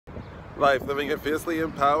Life Living It Fiercely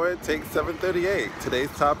Empowered, take 738. Today's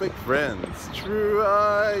topic, friends.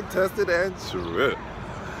 Tried, tested, and true.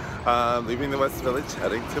 Leaving the West Village,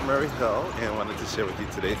 heading to Murray Hill, and wanted to share with you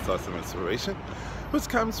today's source of inspiration, which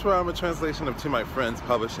comes from a translation of To My Friends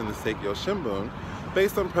published in the Seikyo Shimbun,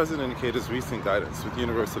 based on President Ikeda's recent guidance with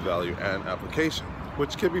universal value and application,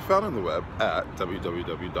 which can be found on the web at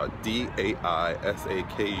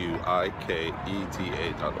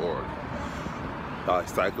www.daisakeuiketa.org.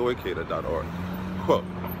 psychoikeda.org. Quote,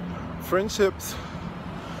 friendships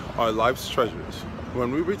are life's treasures.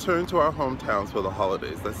 When we return to our hometowns for the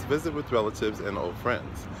holidays, let's visit with relatives and old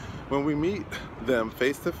friends. When we meet them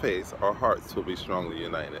face to face, our hearts will be strongly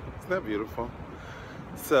united. Isn't that beautiful?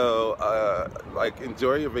 So,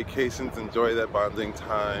 enjoy your vacations, enjoy that bonding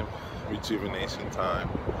time, rejuvenation time.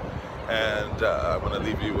 And I want to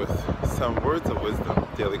leave you with some words of wisdom,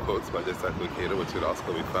 daily quotes by Psycho Ikeda, which could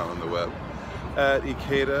also be found on the web at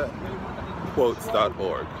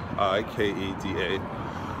ikedaquotes.org, ikedaquotes.org.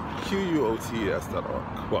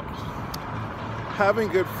 Quote, having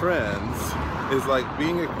good friends is like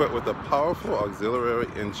being equipped with a powerful auxiliary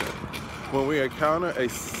engine. When we encounter a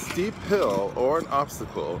steep hill or an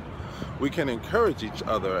obstacle, we can encourage each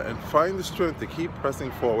other and find the strength to keep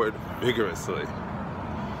pressing forward vigorously.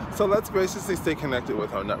 So let's graciously stay connected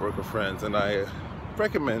with our network of friends, and I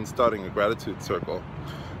recommend starting a gratitude circle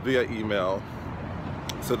via email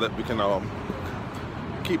so that we can all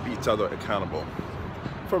keep each other accountable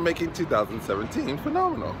for making 2017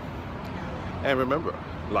 phenomenal. And remember,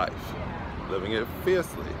 life, living it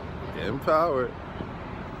fiercely, empowered.